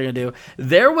figure out what they're going to do.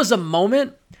 There was a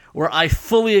moment where I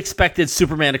fully expected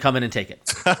Superman to come in and take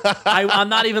it. I'm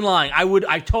not even lying. I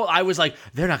was like,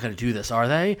 they're not going to do this, are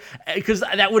they? Because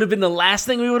that would have been the last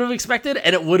thing we would have expected,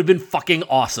 and it would have been fucking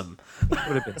awesome. It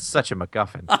would have been such a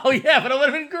MacGuffin. Oh yeah, but it would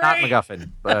have been great. Not MacGuffin,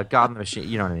 but God in the Machine.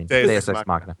 You know what I mean? Deus Ex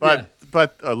Machina. But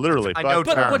literally.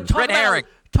 But Red herring.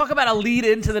 Talk about a lead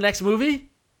into the next movie.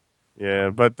 Yeah,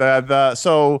 but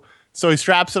so he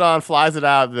straps it on, flies it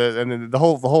out, and then the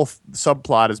whole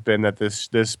subplot has been that this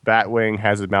Batwing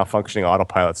has a malfunctioning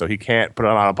autopilot, so he can't put it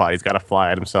on autopilot. He's got to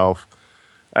fly it himself,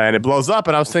 and it blows up.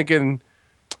 And I was thinking,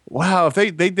 wow, if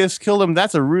they just killed him,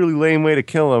 that's a really lame way to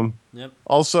kill him. Yep.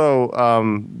 Also, I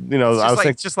was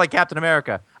thinking, It's just like Captain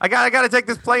America. I gotta take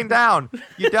this plane down.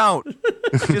 You don't.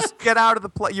 Just get out of the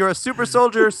plane. You're a super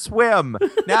soldier. Swim.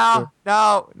 No.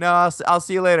 I'll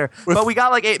see you later. But we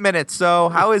got like 8 minutes. So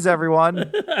how is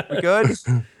everyone? We good?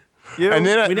 You? and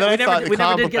then, We then I never- thought we the never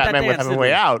comic did book get that Batman would dance, have a did way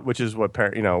we? out, which is what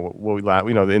in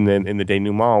the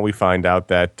denouement we find out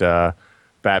that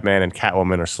Batman and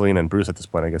Catwoman or Selina and Bruce at this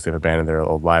point, I guess they've abandoned their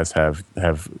old lives,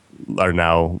 are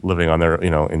now living on their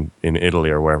in Italy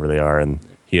or wherever they are, and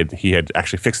he had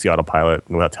actually fixed the autopilot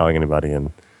without telling anybody,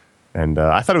 and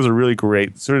I thought it was a really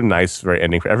great, sort of nice, very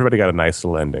ending. Everybody got a nice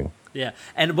little ending. Yeah,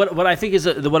 and what I think is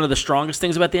one of the strongest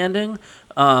things about the ending,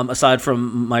 aside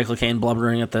from Michael Caine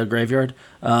blubbering at the graveyard,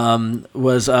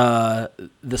 was the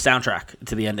soundtrack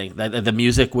to the ending. The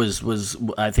music was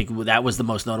I think that was the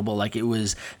most notable. Like it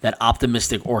was that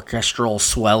optimistic orchestral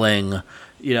swelling.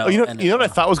 You know what I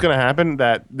thought was going to happen?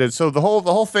 So the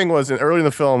whole thing was early in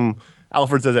the film.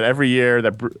 Alfred says that every year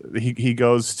that he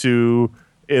goes to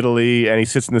Italy and he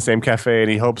sits in the same cafe and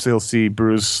he hopes he'll see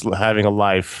Bruce having a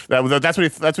life. That's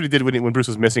what he did when Bruce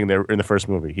was missing there in the first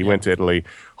movie. He went to Italy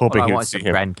hoping I he would want see some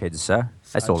him. grandkids, sir.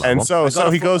 That's all. And so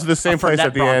he goes to the same place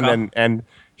at the end and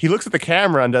he looks at the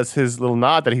camera and does his little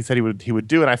nod that he said he would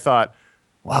do. And I thought,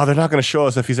 wow, they're not going to show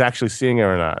us if he's actually seeing it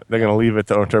or not. They're going to leave it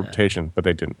to interpretation, but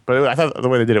they didn't. But I thought the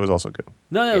way they did it was also good.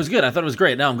 No, it was good. I thought it was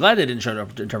great. No, I'm glad they didn't show it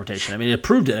up to interpretation. I mean, it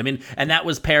proved it. I mean, and that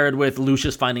was paired with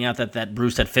Lucius finding out that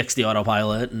Bruce had fixed the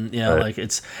autopilot, and Right. like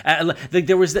it's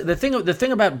there was the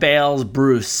thing about Bale's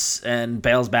Bruce and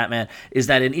Bale's Batman is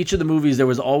that in each of the movies there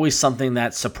was always something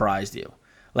that surprised you.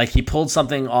 Like he pulled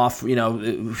something off,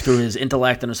 through his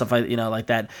intellect and stuff like, like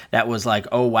that. That was like,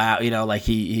 oh wow, like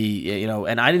he,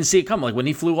 and I didn't see it come. Like when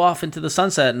he flew off into the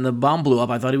sunset and the bomb blew up,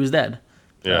 I thought he was dead.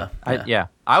 Yeah.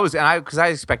 Because I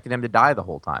expected him to die the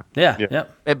whole time. Yeah.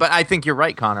 But I think you're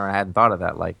right, Connor. I hadn't thought of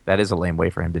that. Like that is a lame way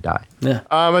for him to die. Yeah.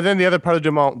 And then the other part of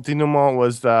the denouement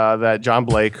was that John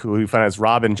Blake, who we find out is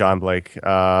Robin John Blake,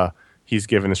 he's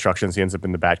given instructions. He ends up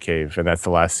in the Batcave, and that's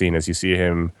the last scene as you see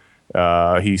him.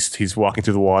 He's walking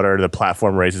through the water. The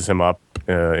platform raises him up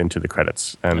into the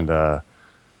credits, and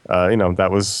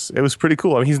it was pretty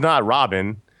cool. I mean, he's not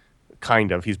Robin,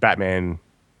 kind of. He's Batman,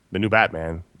 the new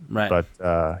Batman, Right.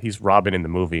 But he's Robin in the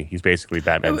movie. He's basically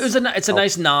Batman. It's a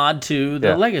nice nod to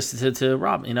the legacy to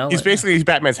Robin. He's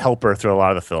Batman's helper through a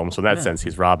lot of the film. So in that sense,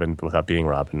 he's Robin without being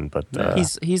Robin. But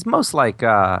He's most like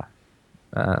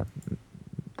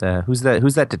who's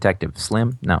that detective?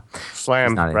 Slim? No.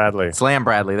 Slam Bradley. Slam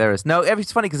Bradley. There is. No,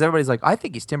 it's funny because everybody's like, I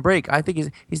think he's Tim Drake. I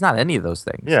think he's not any of those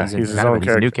things. Yeah, he's his own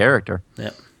he's a new character. Yeah.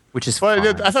 Which is But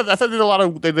fine. I thought they did a lot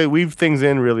of they weave things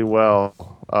in really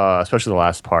well, especially the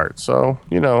last part. So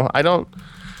I don't.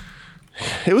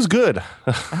 It was good.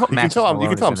 I hope You can Max tell I'm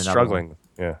Malone is in another struggling.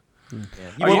 Yeah.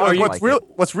 one.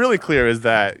 What's really clear is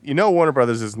that Warner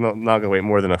Brothers is not going to wait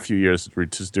more than a few years to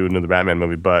just do another Batman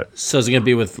movie. But So is it going to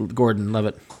be with Gordon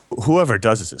Levitt? whoever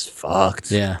does this is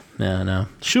fucked. Yeah. No.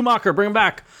 Schumacher, bring him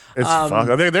back. It's fucked.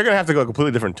 They're going to have to go a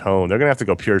completely different tone. They're going to have to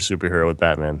go pure superhero with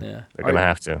Batman. Yeah. They're going to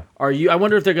have to. I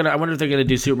wonder if they're gonna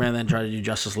do Superman then try to do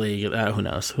Justice League. Who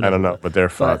knows? I don't know, but they're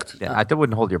fucked. Yeah, I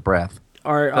wouldn't hold your breath.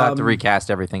 They'll have to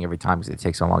recast everything every time because it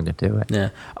takes so long to do it. Yeah.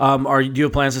 Do you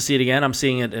have plans to see it again? I'm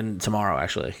seeing it tomorrow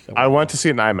actually. I want to see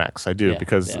it in IMAX. I do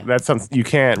because that's something you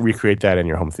can't recreate that in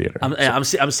your home theater. I'm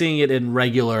seeing it in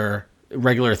regular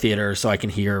theater so I can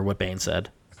hear what Bane said.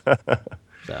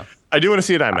 So. I do want to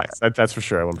see it in IMAX. That's for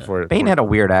sure. I went before. Bane had a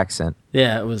weird accent.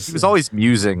 Yeah, it was. He was always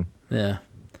musing. Yeah.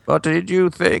 But did you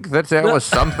think that there was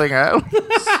something else?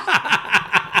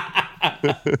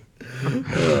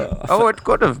 Oh, it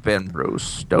could have been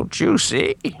Bruce. Don't you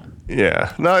see?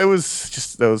 Yeah. No, it was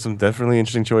just those some definitely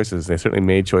interesting choices. They certainly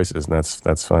made choices, and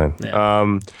that's fine.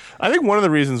 Yeah. I think one of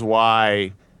the reasons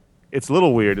why it's a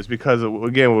little weird is because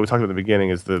again, what we talked about at the beginning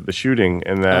is the shooting,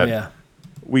 and that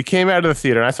we came out of the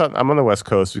theater. And I'm on the West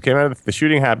Coast. We came out of the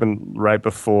shooting happened right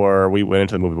before we went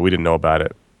into the movie, but we didn't know about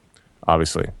it.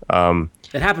 Obviously.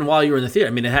 It happened while you were in the theater.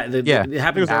 I mean, it happened in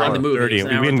the movie.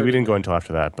 30. We didn't go until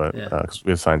after that, but because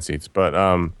we had assigned seats. But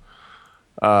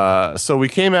so we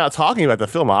came out talking about the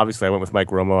film. Obviously, I went with Mike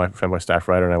Romo, iFanboy staff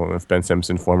writer, and I went with Ben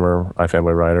Simpson, former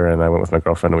iFanboy writer, and I went with my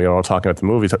girlfriend, and we were all talking about the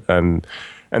movies.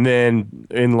 And then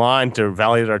in line to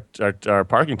validate our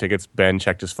parking tickets, Ben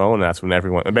checked his phone. And that's when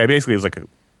everyone basically it was like a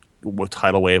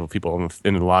tidal wave of people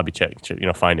in the lobby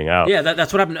finding out. Yeah,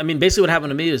 that's what happened. I mean, basically what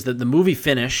happened to me is that the movie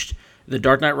finished. The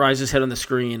Dark Knight Rises hit on the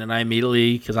screen, and I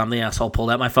immediately, because I'm the asshole,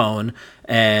 pulled out my phone,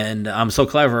 and I'm so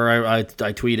clever, I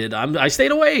tweeted, I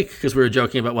stayed awake, because we were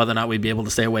joking about whether or not we'd be able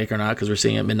to stay awake or not, because we're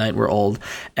seeing it at midnight and we're old.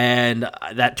 And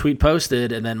that tweet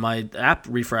posted, and then my app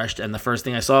refreshed, and the first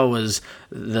thing I saw was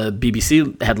the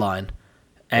BBC headline,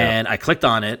 and I clicked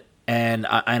on it, and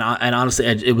honestly,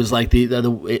 it was like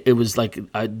it was like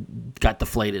I got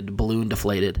deflated, balloon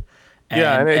deflated.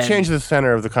 And it changed the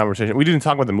center of the conversation. We didn't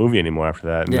talk about the movie anymore after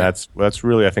that, and that's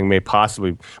really, I think, may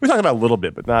possibly we talked about it a little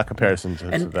bit, but not in comparison to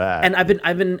that. And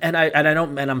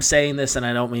I'm saying this, and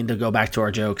I don't mean to go back to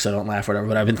our jokes. I don't laugh, or whatever.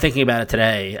 But I've been thinking about it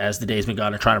today as the day's been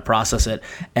gone and trying to process it.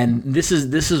 And this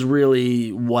is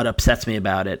really what upsets me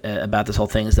about it, about this whole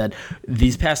thing, is that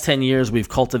these past 10 years we've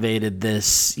cultivated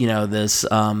this, this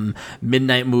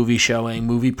midnight movie showing,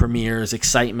 movie premieres,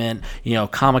 excitement,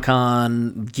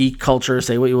 Comic-Con, geek culture,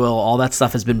 say what you will, all that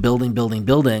stuff has been building,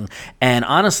 and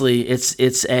honestly,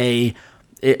 I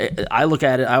look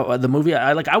at it. The movie,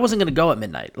 I wasn't going to go at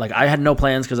midnight. Like, I had no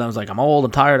plans because I was like, I'm old,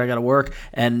 I'm tired, I got to work.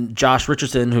 And Josh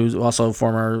Richardson, who's also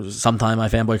former sometime my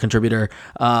fanboy contributor,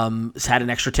 had an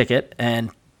extra ticket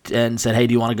and said, hey,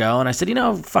 do you want to go? And I said,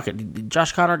 fuck it,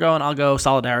 Josh Connor going, I'll go.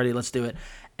 Solidarity, let's do it.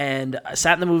 And I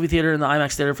sat in the movie theater, in the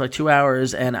IMAX theater, for like 2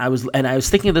 hours, and I was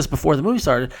thinking of this before the movie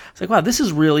started. I was like, wow, this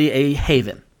is really a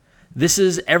haven. This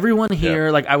is everyone here.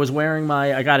 Yeah. Like, I was wearing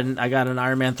I got an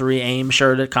Iron Man 3 AIM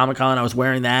shirt at Comic-Con. I was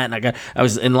wearing that, and I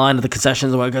was in line at the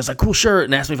concessions, and I was like, cool shirt,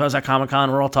 and asked me if I was at Comic-Con.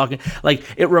 We're all talking. Like,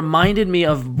 it reminded me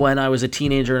of when I was a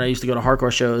teenager and I used to go to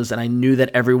hardcore shows, and I knew that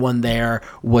everyone there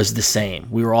was the same.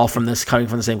 We were all cutting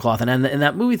from the same cloth. And in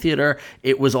that movie theater,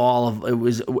 it was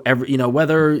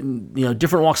whether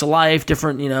different walks of life,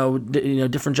 different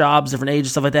different jobs, different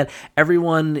ages, stuff like that.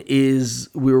 Everyone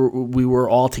we were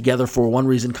all together for one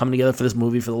reason, coming together for this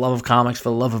movie, for the love of comics, for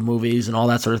the love of movies, and all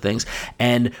that sort of things.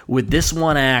 And with this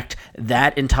one act,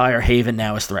 that entire haven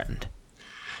now is threatened.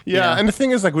 Yeah, and the thing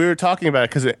is, like, we were talking about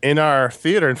it because in our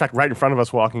theater, in fact, right in front of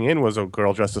us walking in was a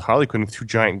girl dressed as Harley Quinn with two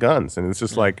giant guns. And it's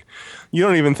just like, you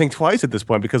don't even think twice at this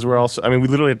point, because we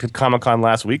literally did Comic-Con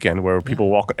last weekend where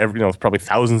people walk, probably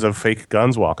thousands of fake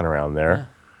guns walking around there.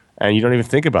 Yeah. And you don't even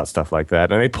think about stuff like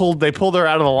that. And they pulled her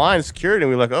out of the line, security, and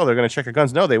we were like, oh, they're going to check her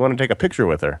guns. No, they want to take a picture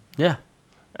with her. Yeah.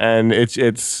 And it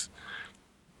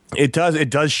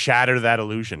does shatter that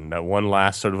illusion, that one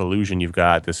last sort of illusion you've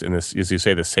got, as you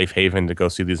say, this safe haven to go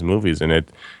see these movies, and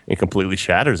it completely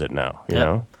shatters it now. You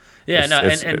know. Yeah, and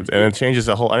it changes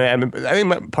the whole. I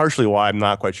think partially why I'm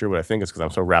not quite sure what I think is because I'm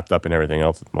so wrapped up in everything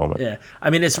else at the moment. Yeah, I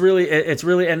mean, it's really,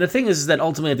 and the thing is that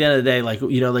ultimately at the end of the day,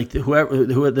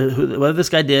 whoever this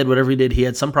guy did, whatever he did, he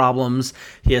had some problems.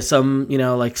 He has some,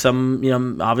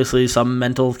 obviously some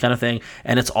mental kind of thing,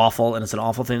 and it's awful, and it's an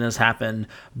awful thing that's happened.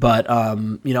 But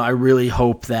I really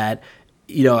hope that.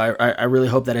 I really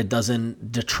hope that it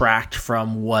doesn't detract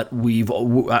from what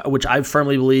which I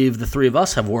firmly believe the three of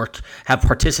us have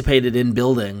participated in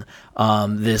building,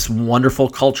 this wonderful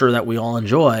culture that we all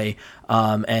enjoy,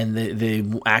 and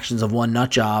the actions of one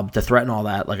nut job to threaten all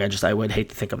that. Like, I would hate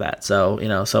to think of that.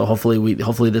 So, so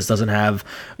hopefully this doesn't have,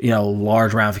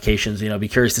 large ramifications. Be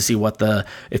curious to see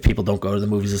if people don't go to the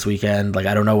movies this weekend. Like,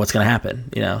 I don't know what's going to happen.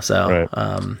 So,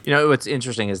 right. What's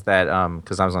interesting is that,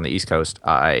 because I was on the East Coast,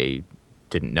 I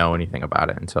didn't know anything about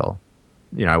it until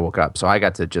I woke up, so I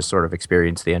got to just sort of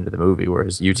experience the end of the movie,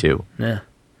 whereas you two, I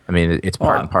mean, it's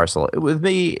part and parcel. With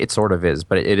me, it sort of is,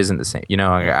 but it isn't the same.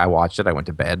 I watched it, I went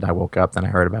to bed, I woke up, then I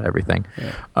heard about everything.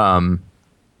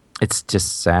 It's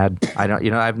just sad. I don't,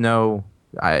 I have no.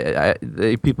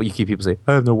 People say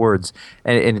I have no words,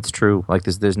 and it's true. Like,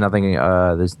 there's nothing.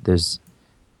 There's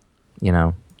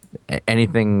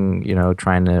anything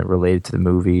trying to relate it to the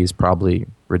movie is probably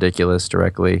ridiculous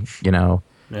directly.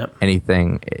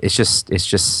 Anything. It's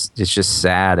just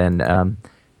sad, and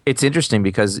it's interesting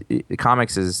because the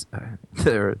comics is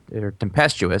they're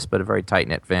tempestuous but a very tight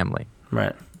knit family,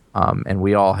 right? And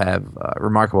we all have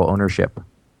remarkable ownership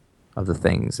of the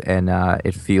things, and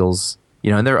it feels.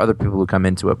 And there are other people who come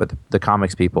into it, but the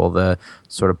comics people, the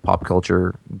sort of pop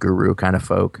culture guru kind of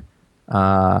folk,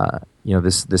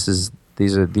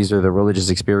 these are the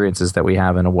religious experiences that we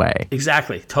have in a way.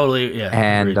 Exactly. Totally.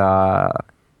 Yeah.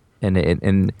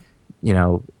 And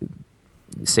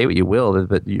say what you will,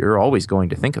 but you're always going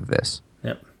to think of this.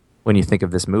 Yep. When you think of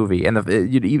this movie, and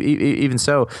even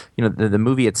so, the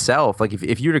movie itself. Like,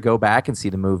 if you were to go back and see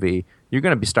the movie, you're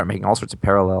going to start making all sorts of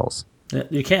parallels.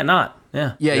 You can't not.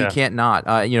 Yeah. Yeah, you can't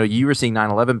not. You were seeing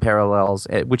 9/11 parallels,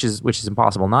 which is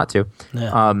impossible not to.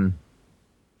 Yeah.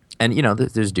 And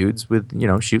there's dudes with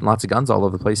shooting lots of guns all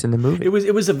over the place in the movie.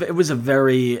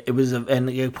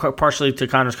 And partially to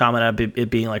Connor's comment about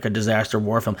it being like a disaster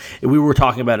war film. We were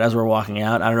talking about it as we were walking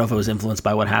out. I don't know if it was influenced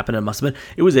by what happened. It must have been.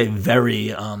 It was a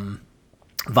very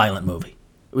violent movie.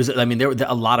 It was. I mean, there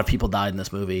a lot of people died in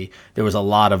this movie. There was a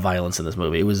lot of violence in this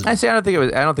movie. It was. I don't think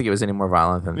it was any more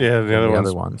violent than the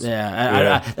other ones.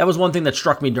 Yeah, I, that was one thing that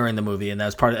struck me during the movie, and that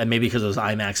was part of. And maybe because it was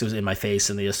IMAX, it was in my face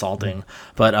and the assaulting.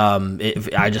 But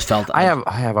I just felt I have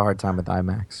a hard time with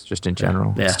IMAX just in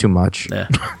general. Yeah. It's too much. Yeah.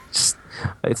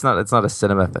 It's not a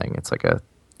cinema thing. It's like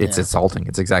it's assaulting.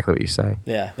 It's exactly what you say.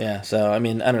 Yeah. So I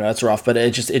mean, I don't know. It's rough, but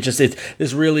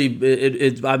it's really.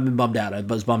 I've been bummed out. I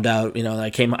was bummed out. I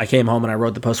came home and I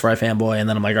wrote the post for iFanboy, and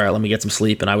then I'm like, all right, let me get some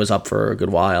sleep, and I was up for a good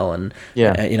while, and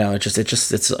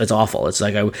it's awful. It's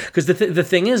like because the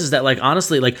thing is that like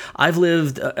honestly, like I've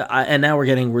lived, and now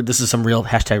this is some real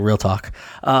 #real talk.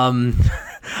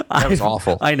 That was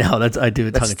awful. I know I do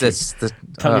it tongue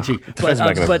in cheek.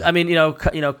 But I mean,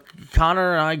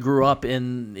 Connor and I grew up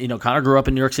in Connor grew up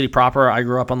in New York City proper. I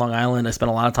grew up on Long Island. I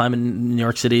spent a lot of time in New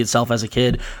York City itself as a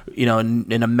kid.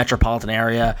 In a metropolitan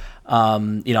area. I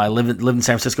lived in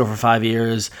San Francisco for 5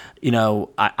 years.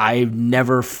 I've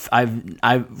never,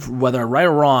 whether right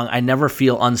or wrong, I never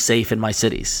feel unsafe in my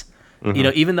cities.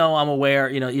 Mm-hmm. Even though I'm aware,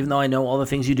 even though I know all the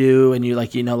things you do, and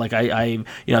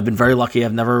I've been very lucky.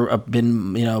 I've never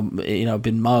been,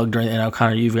 been mugged or,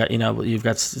 Connor, you've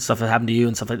got stuff that happened to you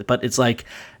and stuff like that. But it's like,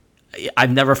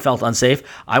 I've never felt unsafe.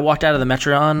 I walked out of the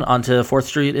Metron onto 4th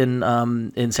Street in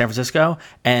San Francisco,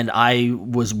 and I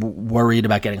was worried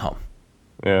about getting home.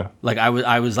 Yeah. Like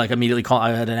I was like immediately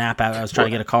calling. I had an app out. I was trying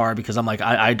to get a car because I'm like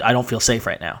I don't feel safe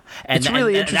right now. And it's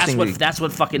really interesting. That's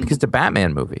what fucking because it's a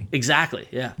Batman movie. Exactly.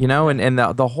 Yeah. And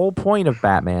the whole point of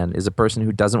Batman is a person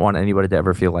who doesn't want anybody to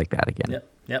ever feel like that again.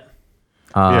 Yep.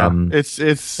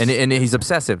 It's and he's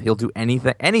obsessive. He'll do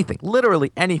anything,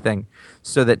 literally anything,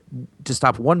 so that to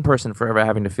stop one person from ever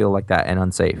having to feel like that and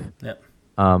unsafe. Yep.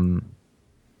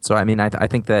 So I mean, I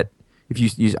think that.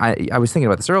 I was thinking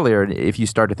about this earlier. If you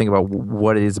start to think about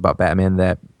what it is about Batman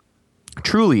that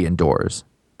truly endures,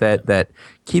 that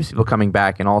keeps people coming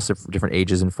back in all different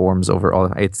ages and forms over all,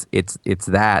 it's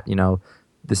that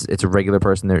it's a regular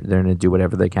person. They're going to do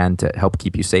whatever they can to help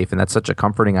keep you safe, and that's such a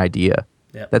comforting idea.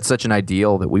 Yep. That's such an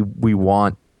ideal that we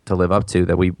want to live up to,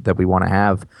 that we want to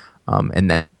have,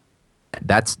 and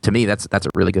that's to me that's a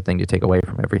really good thing to take away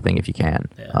from everything if you can.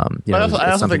 Yeah.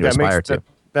 I also think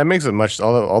that makes it much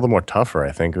all the more tougher,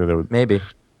 I think. Maybe.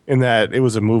 In that it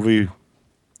was a movie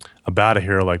about a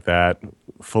hero like that,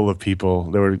 full of people.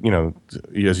 There were,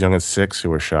 as young as 6 who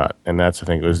were shot. And that's, I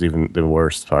think, was even the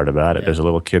worst part about it. Yeah. There's a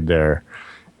little kid there,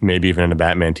 maybe even in a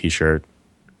Batman t-shirt,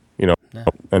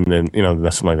 and then,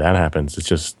 something like that happens. It's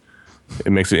just,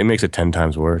 it makes it 10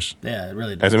 times worse. Yeah, it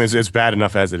really does. I mean, it's bad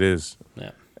enough as it is.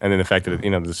 Yeah. And then the fact that,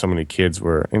 there's so many kids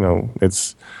where,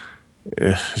 it's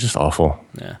just awful.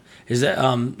 Yeah. Is that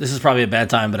this is probably a bad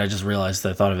time, but I just realized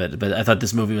I thought of it. But I thought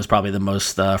this movie was probably the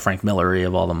most Frank Miller-y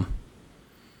of all them.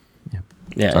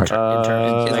 Yeah.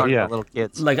 Little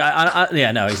kids. Like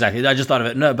no, exactly. I just thought of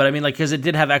it. No, but I mean, like, because it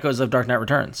did have echoes of Dark Knight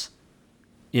Returns.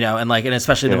 And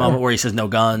especially the moment where he says no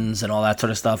guns and all that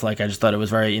sort of stuff. Like, I just thought it was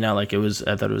very, I thought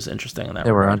it was interesting in that.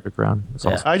 They were underground.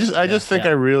 Yeah. I just think I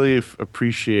really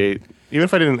appreciate, even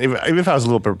if I was a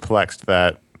little perplexed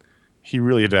that he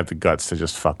really did have the guts to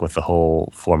just fuck with the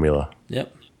whole formula.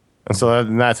 Yep. And so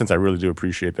in that sense, I really do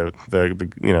appreciate the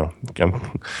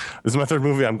this is my 3rd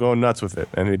movie. I'm going nuts with it,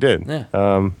 and he did.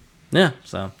 Yeah. Yeah.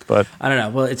 So, but I don't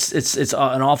know. Well, it's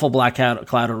an awful black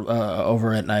cloud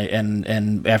over it,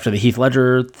 and after the Heath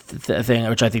Ledger thing,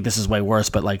 which I think this is way worse.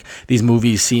 But like these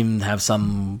movies seem to have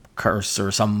some curse or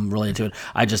some related to it.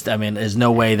 I mean, there's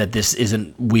no way that this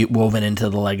isn't woven into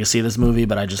the legacy of this movie.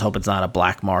 But I just hope it's not a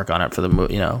black mark on it for the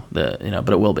movie. But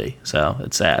it will be. So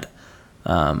it's sad.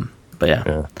 But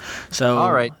yeah. So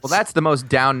all right. Well, that's the most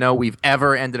down note we've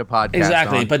ever ended a podcast.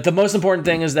 Exactly. on. But the most important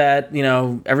thing is that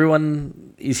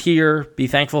everyone is here. Be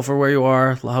thankful for where you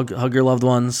are. Hug your loved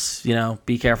ones.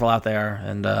 Be careful out there,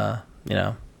 and I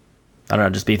don't know.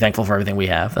 Just be thankful for everything we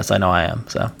have. I know I am.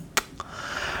 So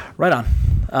right on.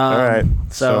 All right.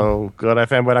 So go to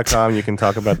ifanboy.com. You can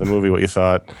talk about the movie, what you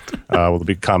thought. With the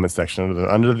big comment section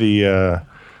under the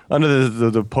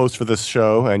post for this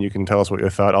show, and you can tell us what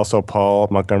you thought. Also, Paul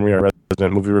Montgomery, our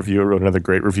resident movie reviewer, wrote another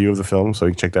great review of the film, so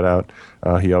you can check that out.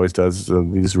 He always does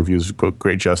these reviews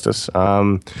great justice.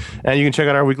 And you can check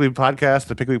out our weekly podcast,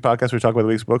 the Pick Week Podcast, where we talk about the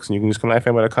week's books, and you can just come to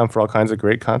ifanboy.com for all kinds of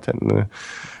great content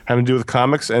having to do with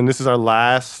comics. And this is our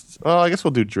last. Oh, I guess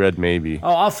we'll do Dread maybe.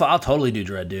 Oh, I'll totally do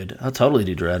Dread, dude. I'll totally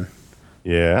do Dread.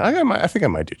 Yeah, I think I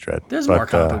might do Dread. There's but, more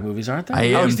comic book movies, aren't there?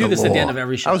 I I always am do the this at the end law. of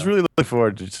every show. I was really looking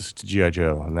forward to G.I.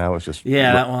 Joe, and now it's just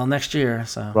next year.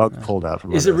 So rug pulled out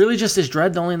from is under it really just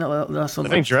Dread the only last one?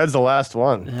 us. I think Dread's the last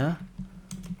one. Yeah.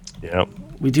 Yep.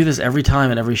 We do this every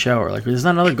time in every show. We're like, there's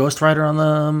not another Ghost Rider on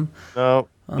the. No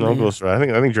the- Ghost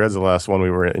Rider. I think Dread's the last one we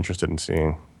were interested in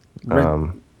seeing.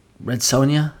 Red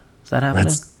Sonja? Is that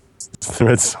happening?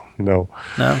 No.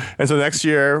 No. And so next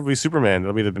year will be Superman.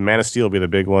 It'll be the Man of Steel will be the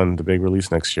big one, the big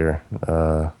release next year,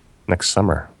 next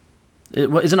summer.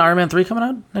 Isn't Iron Man 3 coming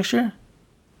out next year?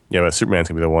 Yeah, but Superman's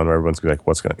gonna be the one where everyone's gonna be like,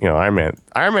 what's gonna, Iron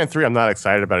Man 3. I'm not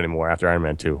excited about anymore after Iron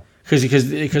Man 2.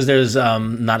 Because there's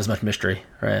not as much mystery,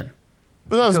 right?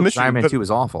 But that was Because mystery. Iron Man but 2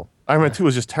 was awful. Iron Man 2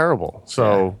 was just terrible.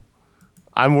 So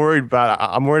I'm worried about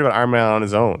Iron Man on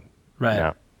his own.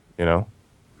 Right. Now,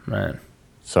 Right.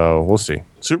 So we'll see.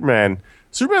 Superman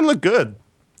looked good.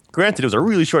 Granted, it was a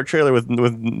really short trailer with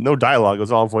no dialogue. It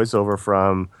was all voiceover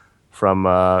from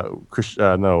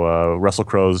Russell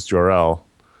Crowe's Jor-El,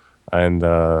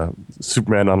 and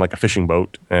Superman on like a fishing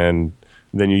boat, and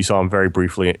then you saw him very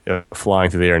briefly flying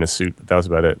through the air in a suit. That was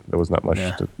about it. There was not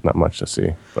much to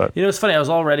see. But it's funny. I was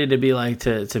all ready to be like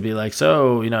to be like,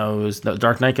 so is the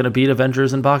Dark Knight going to beat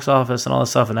Avengers in box office and all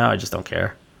this stuff? And now I just don't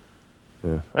care.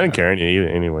 yeah, I didn't care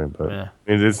anyway. But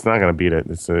it's not going to beat it.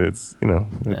 It's it's a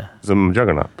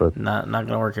juggernaut. But Not going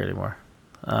to work here anymore.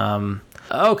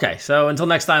 Okay, so until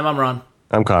next time, I'm Ron.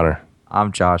 I'm Connor.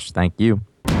 I'm Josh. Thank you.